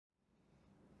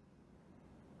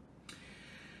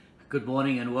Good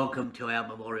morning and welcome to our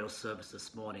memorial service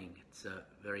this morning. It's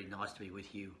very nice to be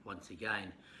with you once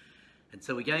again. And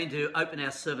so we're going to open our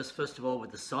service first of all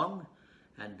with the song,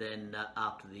 and then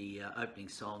after the opening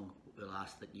song, we'll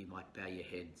ask that you might bow your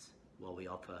heads while we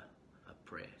offer a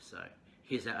prayer. So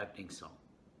here's our opening song.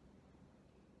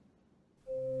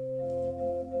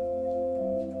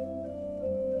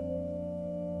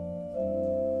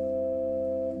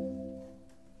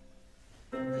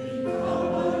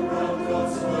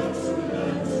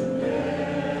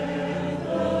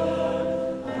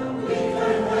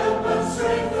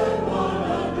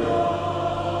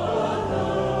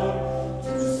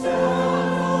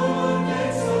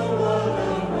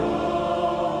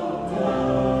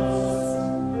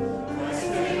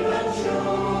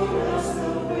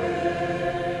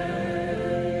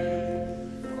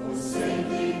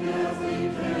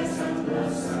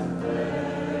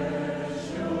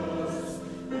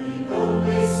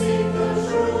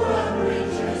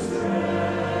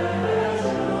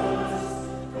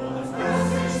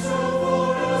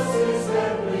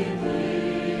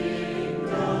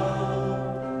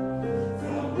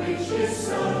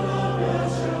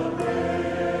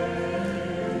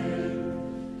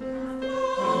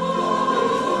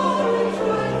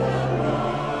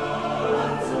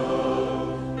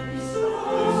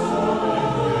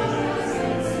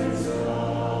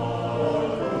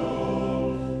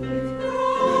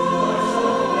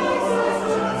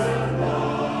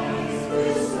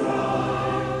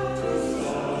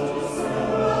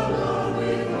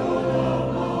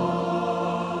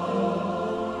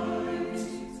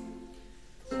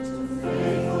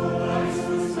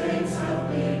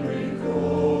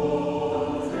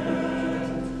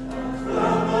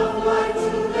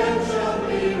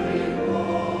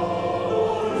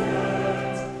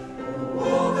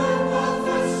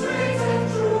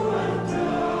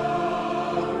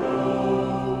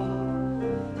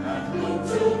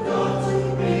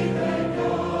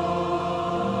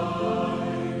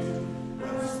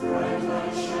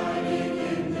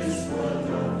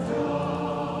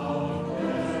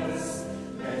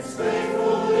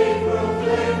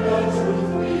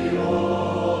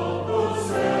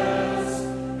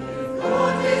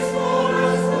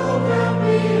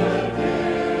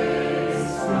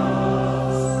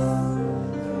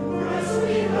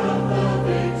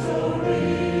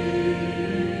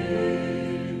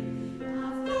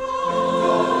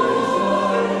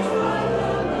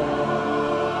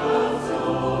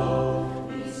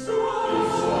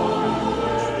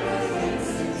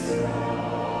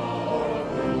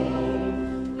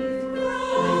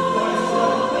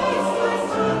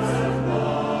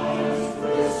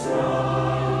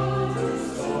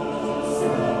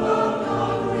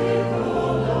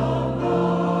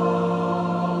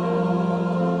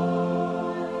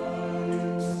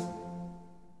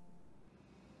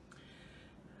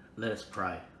 Let us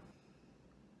pray.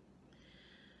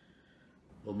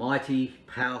 Almighty,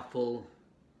 powerful,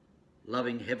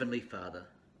 loving Heavenly Father,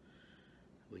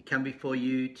 we come before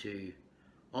you to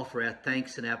offer our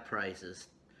thanks and our praises,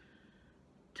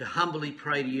 to humbly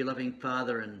pray to you, loving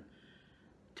Father, and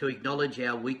to acknowledge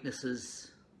our weaknesses,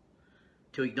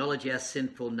 to acknowledge our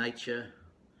sinful nature,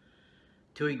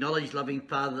 to acknowledge, loving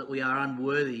Father, that we are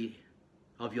unworthy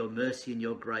of your mercy and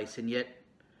your grace, and yet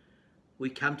we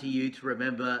come to you to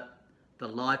remember the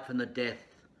life and the death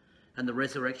and the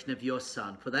resurrection of your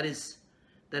Son. For that is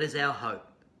our hope,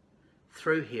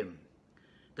 through him,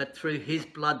 that through his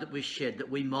blood that was shed,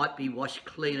 that we might be washed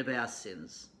clean of our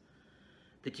sins,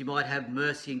 that you might have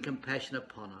mercy and compassion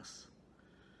upon us,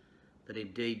 that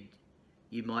indeed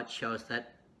you might show us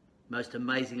that most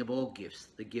amazing of all gifts,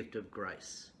 the gift of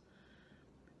grace.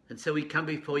 And so we come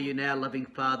before you now, loving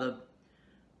Father,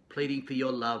 pleading for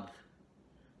your love,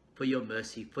 for your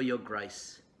mercy, for your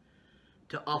grace,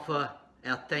 to offer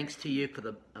our thanks to you for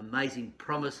the amazing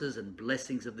promises and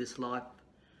blessings of this life,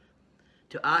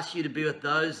 to ask you to be with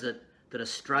those that are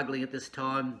struggling at this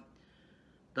time,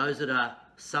 those that are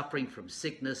suffering from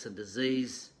sickness and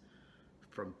disease,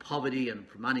 from poverty and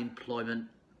from unemployment,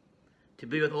 to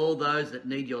be with all those that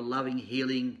need your loving,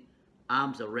 healing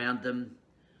arms around them,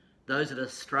 those that are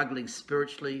struggling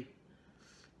spiritually,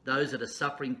 those that are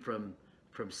suffering from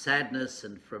sadness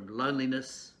and from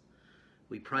loneliness.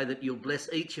 We pray that you'll bless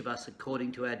each of us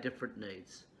according to our different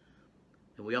needs.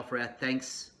 And we offer our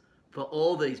thanks for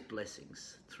all these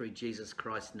blessings through Jesus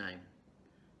Christ's name.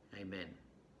 Amen.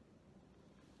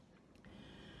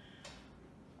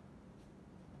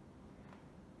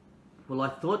 Well, I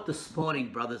thought this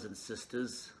morning, brothers and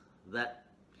sisters, that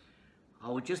I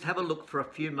would just have a look for a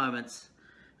few moments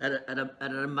at an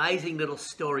amazing little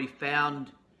story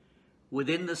found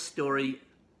within the story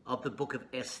of the book of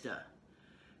Esther.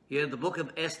 You know, the book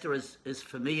of Esther is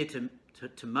familiar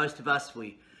to most of us.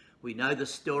 We know the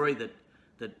story that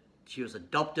she was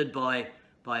adopted by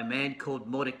a man called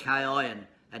Mordecai,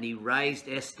 and he raised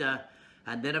Esther.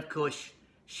 And then, of course,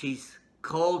 she's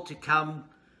called to come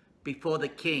before the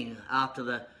king after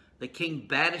the king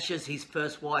banishes his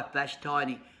first wife,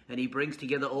 Vashti, and he brings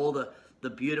together all the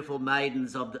beautiful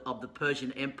maidens of the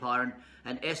Persian Empire.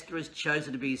 And Esther is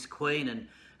chosen to be his queen.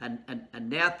 And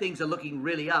now things are looking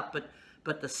really up.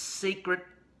 But the secret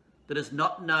that is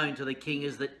not known to the king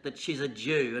is that she's a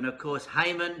Jew. And, of course,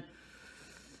 Haman,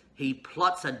 he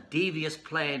plots a devious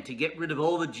plan to get rid of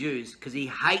all the Jews because he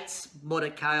hates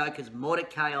Mordecai, because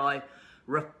Mordecai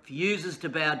refuses to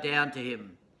bow down to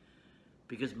him,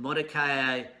 because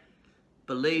Mordecai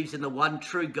believes in the one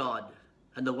true God,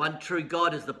 and the one true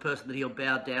God is the person that he'll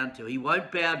bow down to. He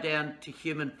won't bow down to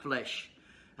human flesh,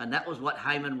 and that was what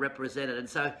Haman represented. And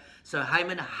so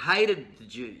Haman hated the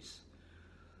Jews,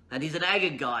 and he's an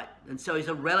Agagite, and so he's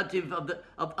a relative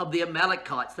of the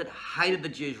Amalekites that hated the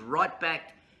Jews right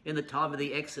back in the time of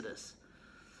the Exodus.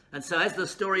 And so as the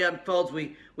story unfolds,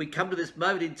 we come to this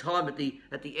moment in time at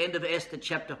the end of Esther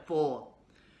chapter 4,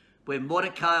 where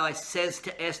Mordecai says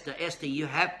to Esther, Esther, you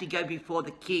have to go before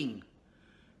the king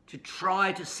to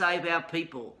try to save our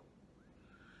people.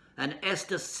 And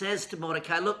Esther says to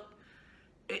Mordecai, look,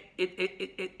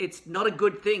 it's not a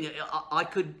good thing. I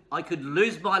could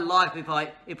lose my life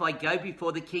if I go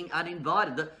before the king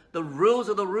uninvited. The rules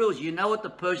are the rules. You know what the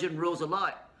Persian rules are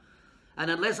like. And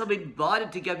unless I'm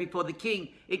invited to go before the king,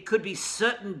 it could be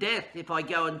certain death if I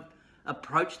go and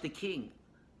approach the king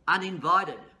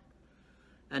uninvited.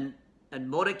 And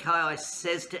Mordecai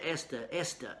says to Esther,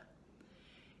 Esther,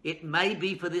 it may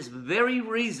be for this very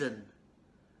reason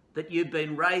that you've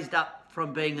been raised up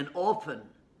from being an orphan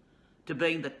to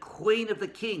being the queen of the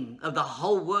king of the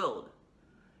whole world.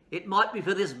 It might be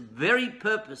for this very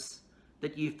purpose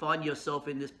that you find yourself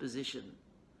in this position.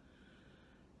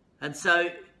 And so,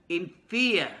 in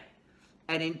fear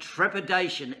and in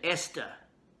trepidation, Esther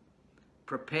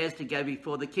prepares to go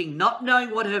before the king, not knowing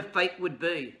what her fate would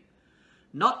be,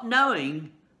 not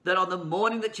knowing that on the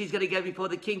morning that she's going to go before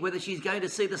the king, whether she's going to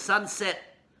see the sun set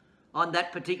on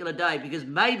that particular day, because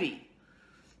maybe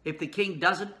if the king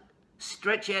doesn't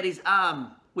stretch out his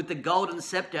arm with the golden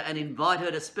scepter and invite her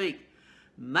to speak,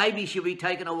 maybe she'll be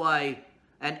taken away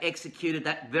and executed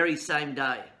that very same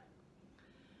day.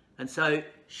 And so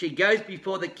she goes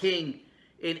before the king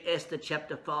in Esther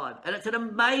chapter 5. And it's an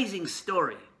amazing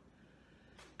story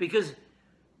because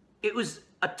it was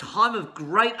a time of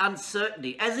great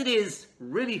uncertainty, as it is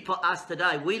really for us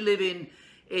today. We live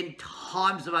in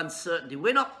times of uncertainty.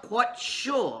 We're not quite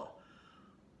sure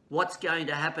what's going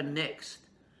to happen next.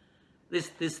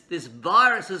 This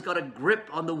virus has got a grip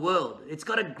on the world. It's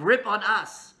got a grip on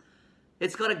us.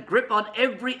 It's got a grip on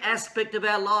every aspect of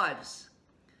our lives.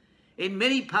 In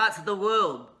many parts of the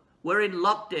world, we're in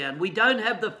lockdown. We don't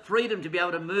have the freedom to be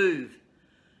able to move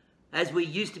as we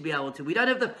used to be able to. We don't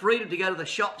have the freedom to go to the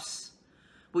shops.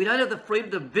 We don't have the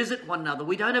freedom to visit one another.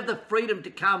 We don't have the freedom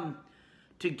to come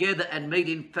together and meet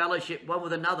in fellowship one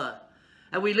with another.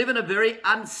 And we live in a very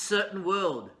uncertain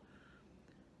world.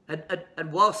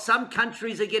 And while some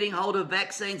countries are getting hold of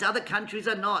vaccines, other countries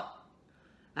are not.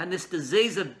 And this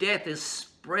disease of death is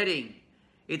spreading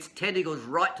its tentacles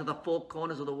right to the four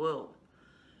corners of the world.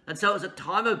 And so it was a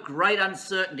time of great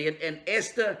uncertainty. And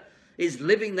Esther is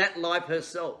living that life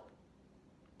herself.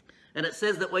 And it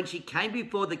says that when she came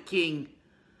before the king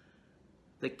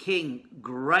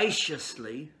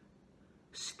graciously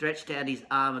stretched out his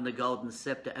arm and the golden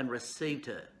scepter and received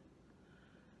her.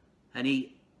 And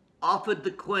he offered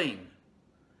the queen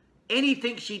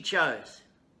anything she chose.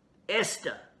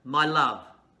 Esther, my love,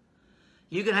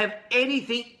 you can have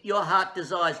anything your heart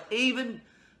desires, even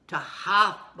to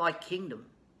half my kingdom.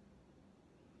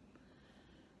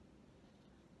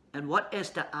 And what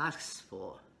Esther asks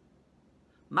for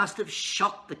must have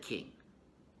shocked the king.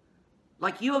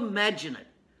 Like, you imagine it.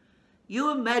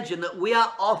 You imagine that we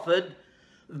are offered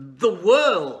the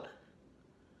world,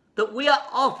 that we are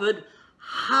offered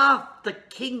half the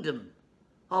kingdom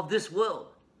of this world.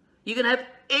 You can have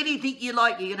anything you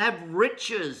like. You can have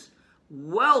riches,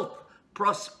 wealth,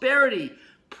 prosperity,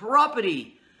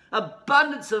 property,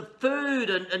 abundance of food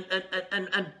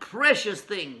and precious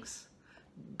things,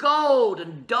 gold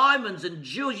and diamonds and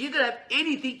jewels. You can have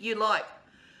anything you like.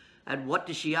 And what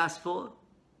does she ask for?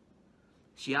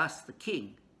 She asks the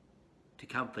king to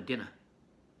come for dinner.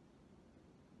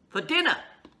 For dinner.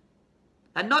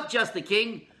 And not just the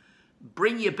king.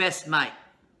 Bring your best mate.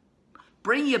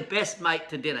 Bring your best mate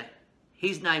to dinner.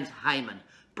 His name's Haman.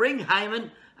 Bring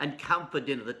Haman and come for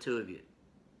dinner, the two of you.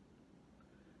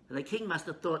 And the king must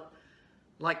have thought,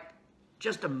 like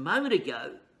just a moment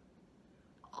ago,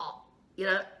 oh, you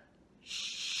know,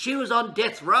 she was on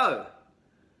death row.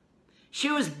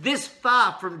 She was this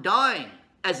far from dying,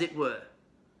 as it were.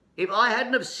 If I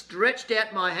hadn't have stretched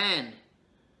out my hand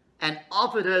and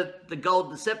offered her the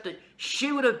golden scepter,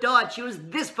 she would have died. She was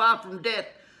this far from death.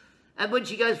 And when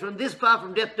she goes from this far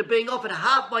from death to being offered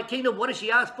half my kingdom, what does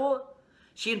she ask for?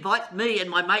 She invites me and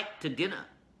my mate to dinner.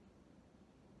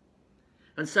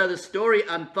 And so the story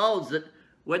unfolds that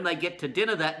when they get to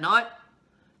dinner that night,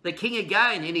 the king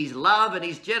again, in his love and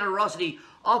his generosity,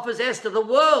 offers Esther the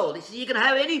world. He says, you can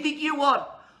have anything you want.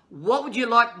 What would you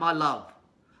like, my love?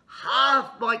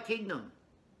 Half my kingdom,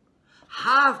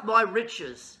 half my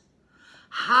riches,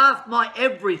 half my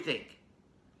everything,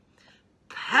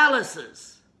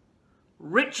 palaces,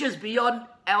 riches beyond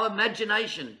our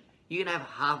imagination. You can have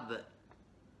half of it.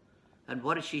 And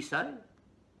what does she say?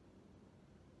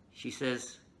 She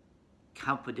says,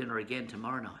 come for dinner again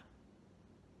tomorrow night.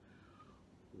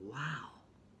 Wow.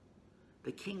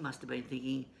 The king must have been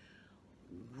thinking,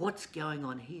 what's going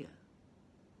on here?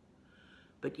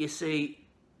 But you see,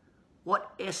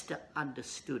 what Esther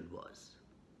understood was,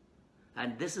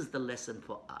 and this is the lesson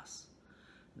for us,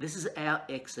 this is our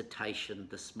exhortation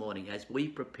this morning as we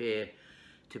prepare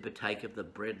to partake of the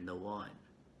bread and the wine.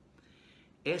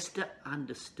 Esther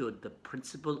understood the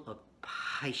principle of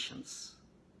patience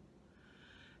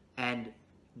and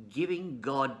giving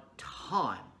God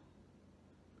time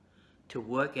to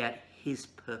work out his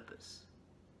purpose.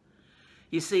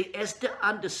 You see, Esther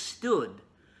understood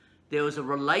there was a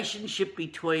relationship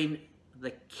between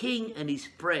the king and his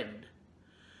friend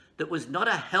that was not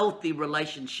a healthy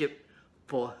relationship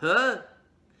for her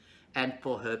and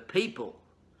for her people,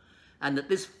 and that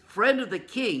this friend of the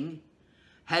king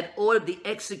had ordered the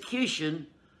execution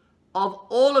of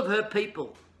all of her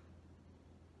people,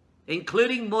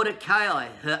 including Mordecai,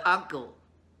 her uncle,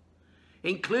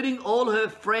 including all her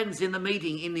friends in the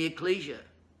meeting in the ecclesia.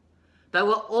 They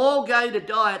were all going to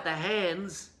die at the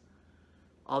hands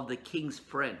of the king's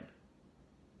friend.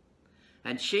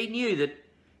 And she knew that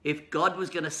if God was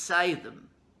going to save them,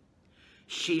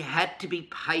 she had to be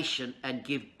patient and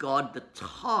give God the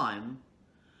time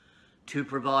to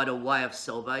provide a way of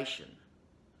salvation.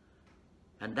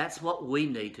 And that's what we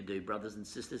need to do, brothers and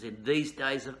sisters, in these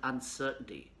days of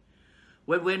uncertainty,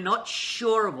 when we're not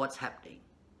sure of what's happening.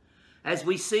 As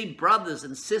we see brothers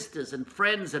and sisters and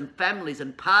friends and families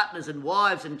and partners and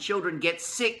wives and children get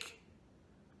sick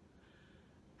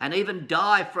and even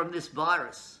die from this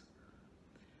virus.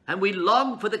 And we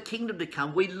long for the kingdom to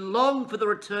come. We long for the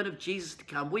return of Jesus to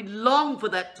come. We long for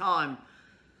that time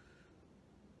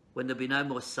when there'll be no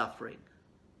more suffering,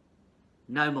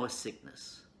 no more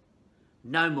sickness,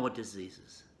 no more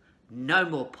diseases, no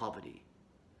more poverty,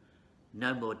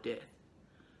 no more death.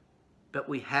 But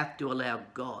we have to allow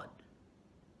God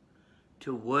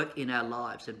to work in our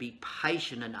lives and be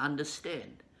patient and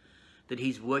understand that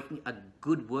he's working a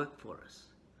good work for us.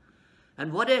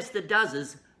 And what Esther does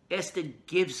is Esther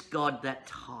gives God that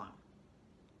time.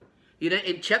 You know,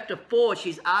 in chapter 4,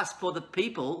 she's asked for the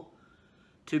people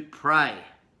to pray.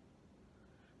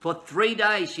 For 3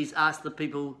 days, she's asked the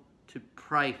people to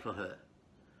pray for her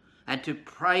and to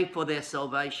pray for their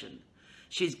salvation.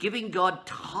 She's giving God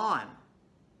time.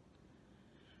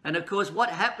 And of course, what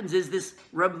happens is this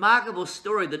remarkable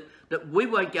story that we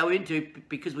won't go into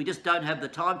because we just don't have the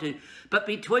time to. But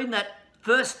between that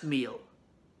first meal,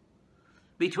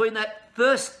 between that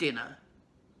first dinner,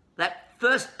 that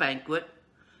first banquet,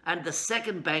 and the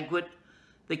second banquet,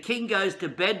 the king goes to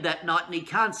bed that night and he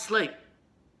can't sleep.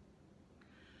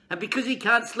 And because he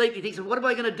can't sleep, he thinks, what am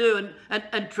I going to do?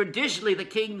 And traditionally, the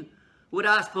king would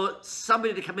ask for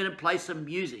somebody to come in and play some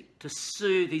music to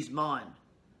soothe his mind,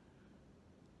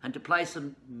 and to play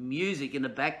some music in the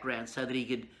background so that he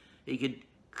could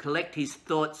collect his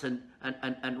thoughts and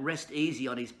rest easy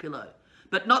on his pillow.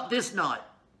 But not this night.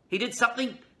 He did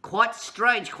something quite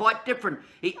strange, quite different.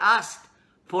 He asked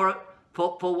for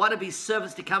one of his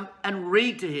servants to come and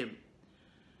read to him.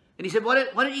 And he said, why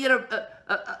don't you get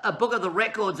a book of the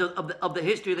records of the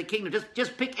history of the kingdom?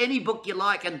 Just pick any book you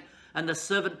like. And the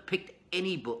servant picked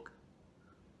any book.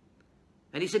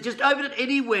 And he said, just open it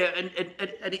anywhere.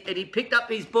 And he picked up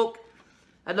his book,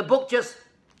 and the book just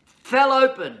fell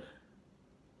open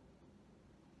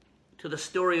to the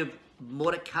story of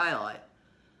Mordecai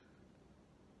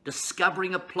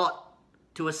discovering a plot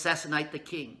to assassinate the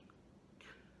king.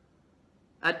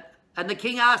 And the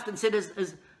king asked and said,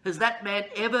 has that man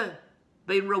ever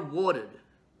been rewarded?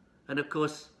 And of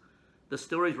course, the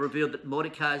story's revealed that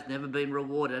Mordecai has never been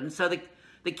rewarded. And so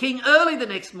the king early the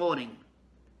next morning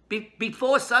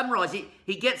Before sunrise,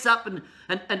 he gets up and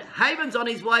Haman's on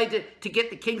his way to get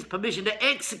the king's permission to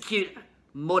execute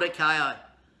Mordecai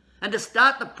and to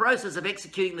start the process of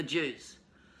executing the Jews.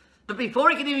 But before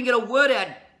he can even get a word out,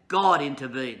 God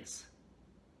intervenes.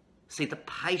 See, the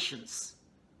patience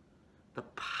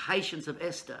of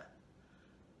Esther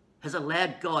has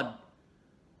allowed God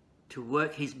to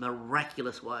work his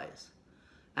miraculous ways.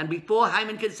 And before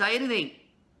Haman can say anything,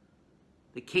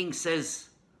 the king says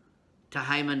to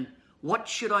Haman, "What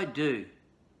should I do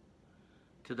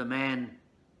to the man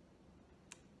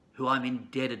who I'm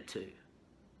indebted to?"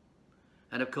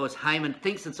 And of course, Haman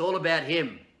thinks it's all about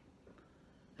him.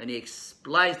 And he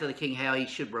explains to the king how he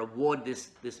should reward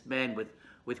this man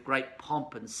with great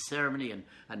pomp and ceremony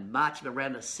and march him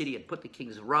around the city and put the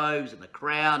king's robes and the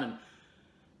crown.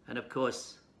 And of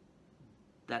course,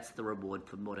 that's the reward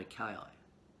for Mordecai.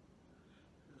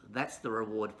 That's the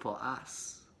reward for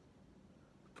us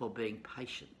for being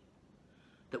patient.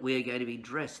 That we are going to be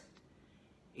dressed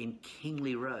in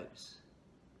kingly robes.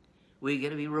 We're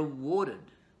going to be rewarded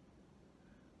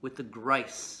with the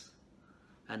grace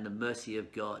and the mercy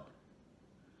of God.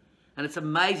 And it's an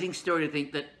amazing story to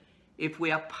think that if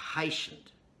we are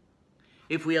patient,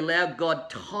 if we allow God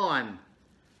time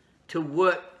to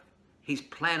work his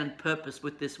plan and purpose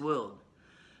with this world,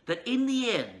 that in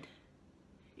the end,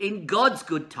 in God's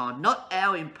good time, not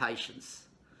our impatience,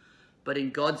 but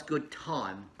in God's good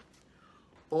time,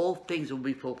 all things will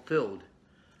be fulfilled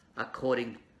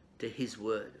according to his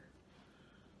word.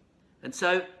 And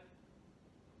so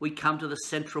we come to the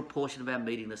central portion of our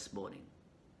meeting this morning.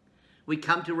 We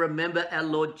come to remember our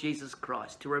Lord Jesus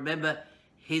Christ, to remember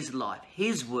his life,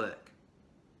 his work,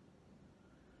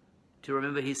 to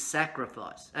remember his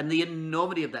sacrifice and the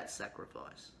enormity of that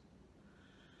sacrifice,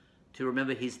 to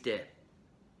remember his death,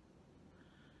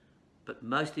 but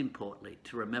most importantly,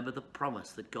 to remember the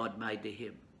promise that God made to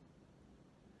him,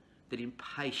 that in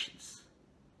patience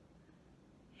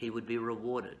he would be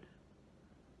rewarded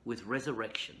with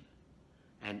resurrection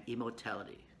and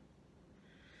immortality.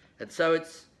 And so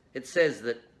it says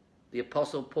that the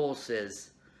Apostle Paul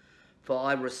says, "For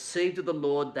I received of the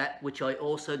Lord that which I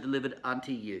also delivered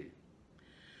unto you,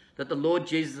 that the Lord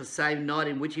Jesus, the same night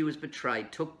in which he was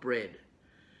betrayed, took bread.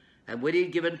 And when he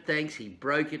had given thanks, he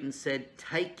broke it and said,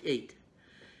 'Take, eat.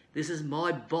 This is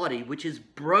my body, which is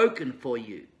broken for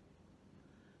you.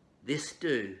 This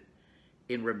do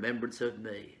in remembrance of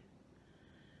me.'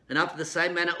 And after the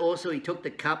same manner also he took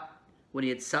the cup when he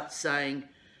had supped, saying,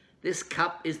 'This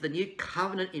cup is the new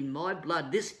covenant in my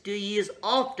blood. This do ye as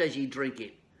oft as ye drink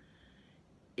it,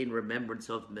 in remembrance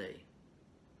of me.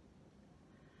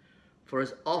 For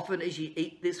as often as ye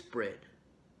eat this bread,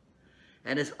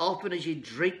 and as often as ye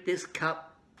drink this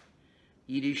cup,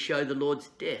 ye do show the Lord's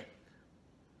death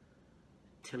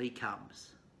till he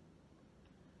comes.'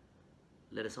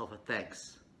 Let us offer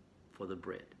thanks for the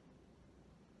bread."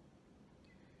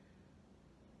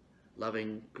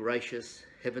 Loving, gracious,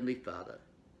 Heavenly Father,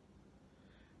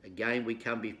 again we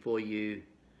come before you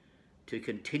to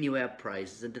continue our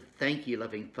praises and to thank you,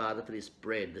 loving Father, for this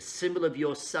bread, the symbol of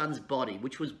your Son's body,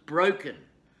 which was broken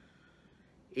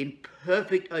in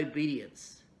perfect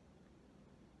obedience,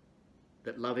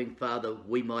 that, loving Father,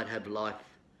 we might have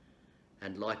life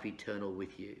and life eternal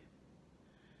with you.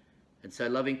 And so,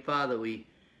 loving Father, we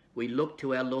look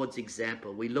to our Lord's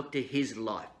example. We look to his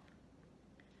life.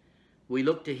 We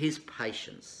look to his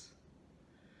patience.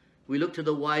 We look to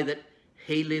the way that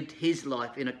he lived his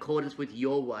life in accordance with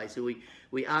your ways. So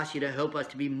we ask you to help us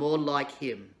to be more like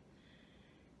him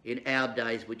in our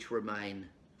days which remain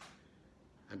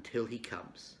until he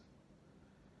comes.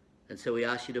 And so we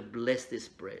ask you to bless this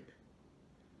bread.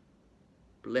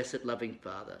 Bless it, loving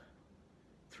Father,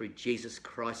 through Jesus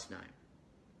Christ's name.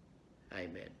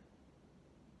 Amen.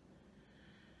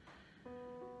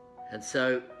 And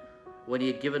so when he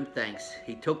had given thanks,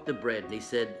 he took the bread and he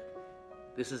said,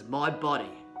 "This is my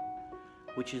body,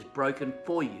 which is broken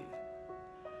for you.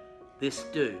 This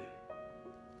do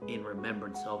in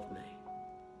remembrance of me."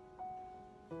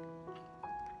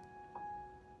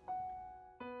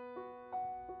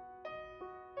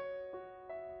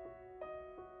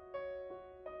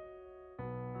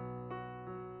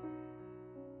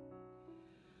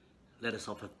 Let us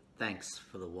offer thanks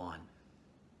for the wine.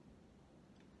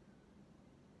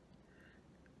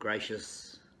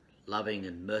 Gracious, loving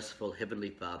and merciful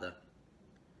Heavenly Father,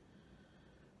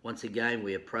 once again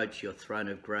we approach your throne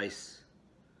of grace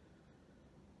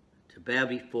to bow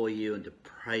before you and to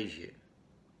praise you,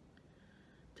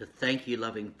 to thank you,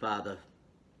 loving Father,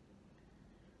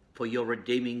 for your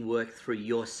redeeming work through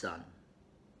your Son.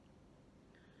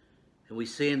 And we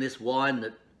see in this wine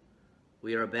that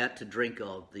we are about to drink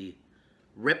of, the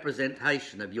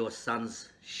representation of your Son's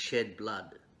shed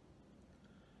blood.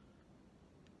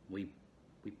 We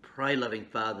pray, loving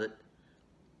Father, that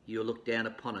you'll look down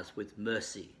upon us with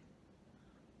mercy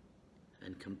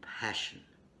and compassion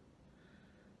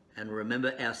and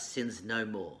remember our sins no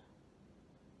more.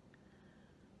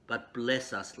 But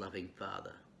bless us, loving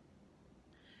Father.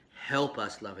 Help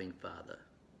us, loving Father.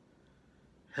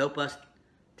 Help us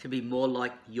to be more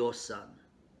like your Son.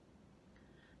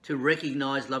 To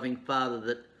recognise, loving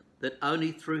Father, that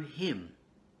only through him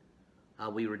are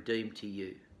we redeemed to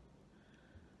you.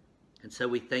 And so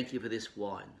we thank you for this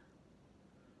wine.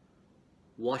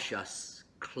 Wash us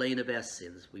clean of our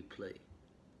sins, we plead.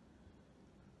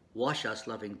 Wash us,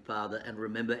 loving Father, and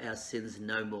remember our sins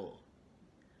no more.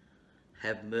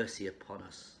 Have mercy upon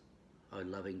us, O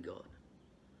loving God.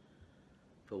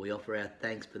 For we offer our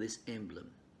thanks for this emblem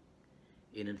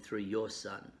in and through your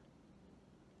Son,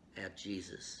 our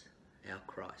Jesus, our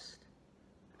Christ.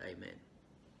 Amen.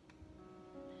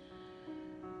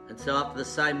 And so after the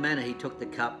same manner he took the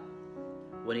cup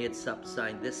when he had supped,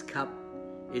 saying, This cup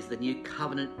is the new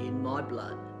covenant in my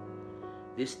blood.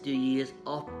 This do ye as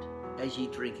oft as ye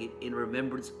drink it in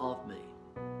remembrance of me,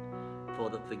 for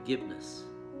the forgiveness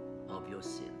of your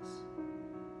sins.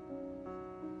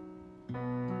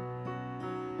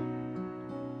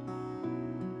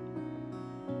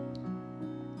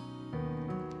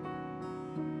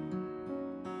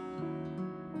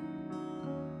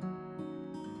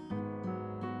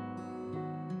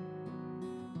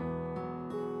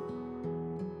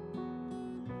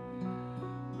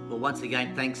 Well, once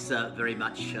again, thanks very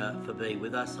much for being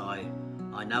with us. I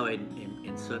know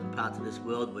in certain parts of this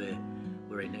world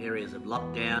we're in areas of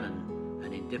lockdown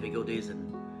and in difficulties,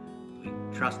 and we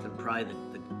trust and pray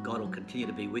that God will continue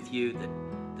to be with you,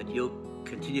 that you'll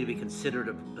continue to be considerate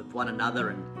of one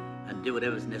another and do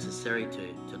whatever's necessary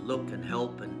to look and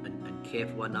help and care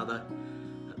for one another.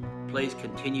 Please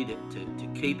continue to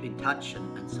keep in touch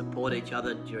and support each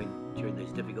other during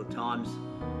these difficult times.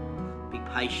 Be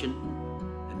patient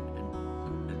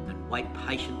and wait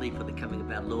patiently for the coming of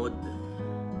our Lord.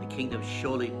 The kingdom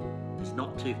surely is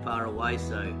not too far away,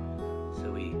 so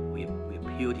we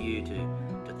appeal to you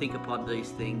to think upon these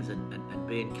things and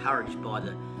be encouraged by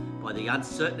the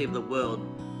uncertainty of the world,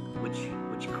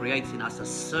 which creates in us a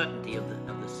certainty of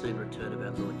the soon return of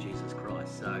our Lord Jesus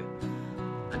Christ. So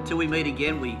until we meet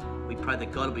again, we pray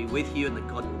that God will be with you and that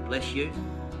God will bless you.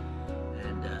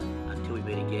 And until we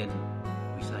meet again,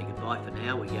 we say goodbye for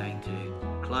now. We're going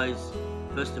to close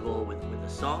first of all with a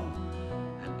song,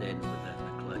 and then with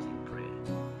a closing prayer.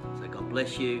 So God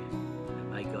bless you,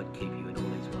 and may God keep you in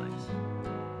all his ways.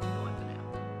 Bye for now.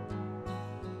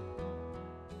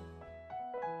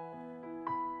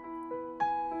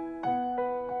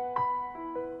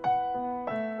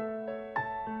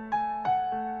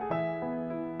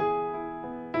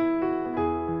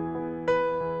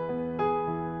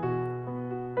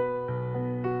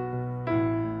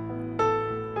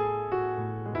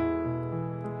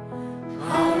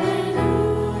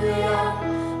 Hallelujah,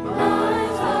 my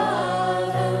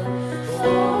Father,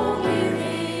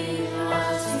 forgiving.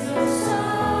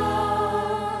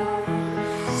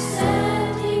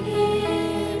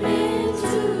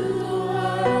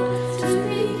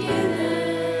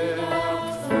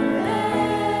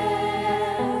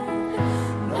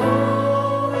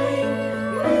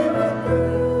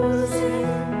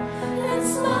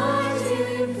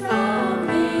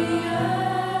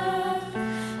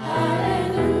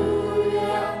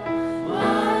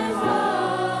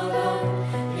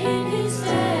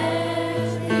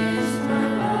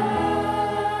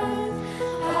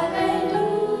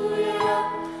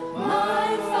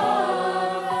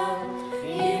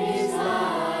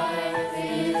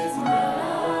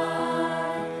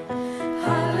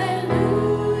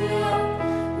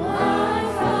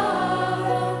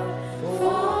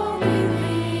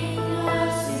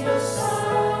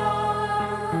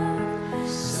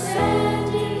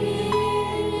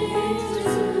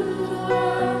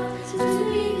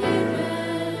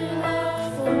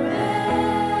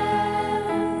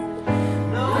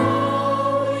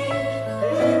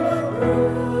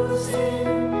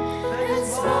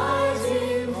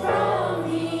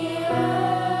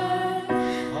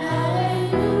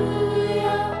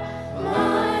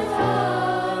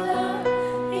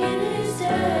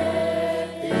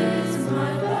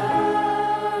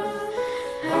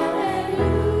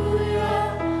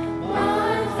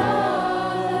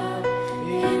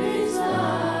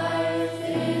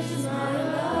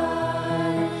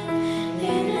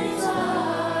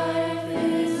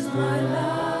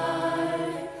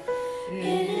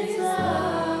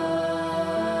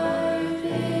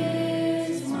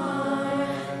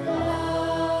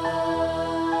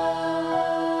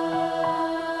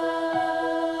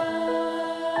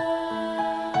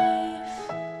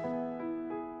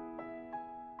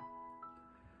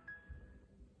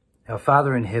 Our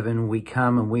Father in heaven, we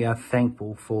come and we are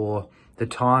thankful for the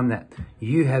time that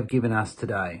you have given us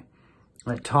today.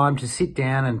 That time to sit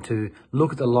down and to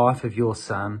look at the life of your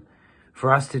Son,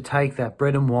 for us to take that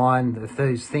bread and wine,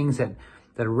 those things that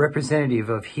are representative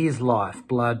of his life,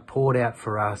 blood poured out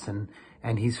for us and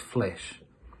his flesh.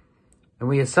 And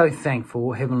we are so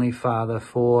thankful, Heavenly Father,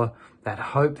 for that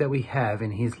hope that we have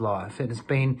in his life. It has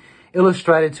been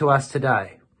illustrated to us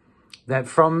today that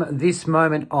from this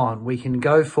moment on, we can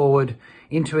go forward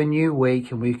into a new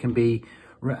week and we can be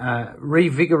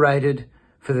revigorated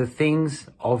for the things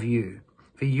of you,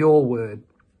 for your word,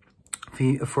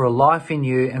 for a life in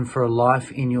you and for a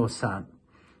life in your Son.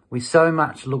 We so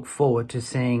much look forward to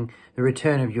seeing the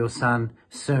return of your Son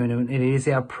soon. And it is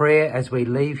our prayer as we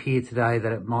leave here today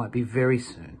that it might be very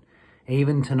soon,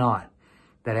 even tonight,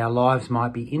 that our lives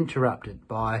might be interrupted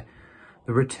by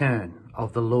the return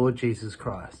of the Lord Jesus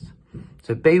Christ.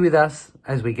 So be with us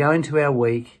as we go into our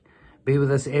week. Be with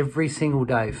us every single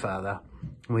day, Father.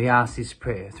 We ask this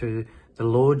prayer through the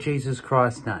Lord Jesus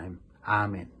Christ's name.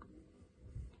 Amen.